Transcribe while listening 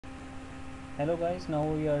Hello guys, now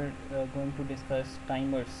we are going to discuss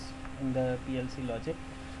timers in the PLC logic.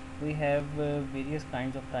 We have various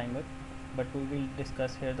kinds of timer, but we will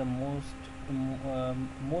discuss here the more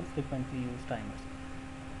frequently used timers.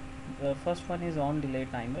 The first one is on delay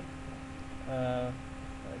timer. Uh,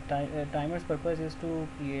 timer's purpose is to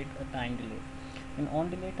create a time delay. In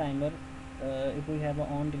on delay timer, if we have an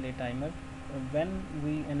on delay timer, when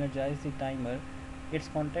we energize the timer, its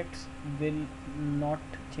contacts will not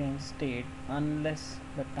change state unless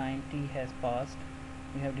the time t has passed.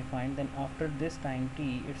 We have defined, then after this time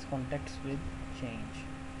t, its contacts will change.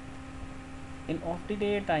 In off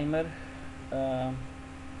delay timer, uh,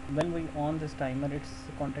 when we on this timer, its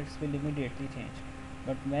contacts will immediately change,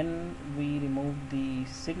 but when we remove the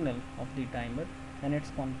signal of the timer, then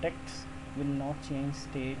its contacts will not change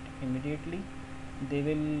state immediately. They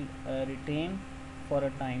will retain for a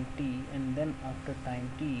time t, and then after time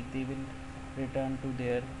t they will return to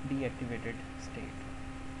their deactivated state.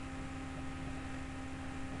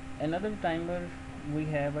 Another timer, we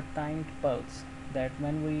have a timed pulse, that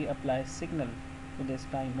when we apply signal to this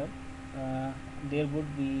timer, there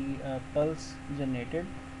would be a pulse generated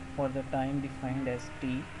for the time defined as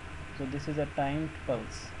t. So this is a timed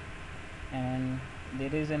pulse. And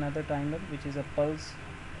there is another timer which is a pulse,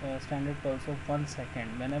 standard pulse of 1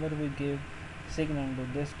 second. Whenever we give signal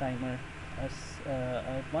to this timer,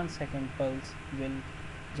 a 1 second pulse will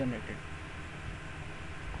generate it.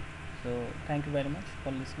 So thank you very much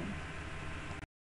for listening.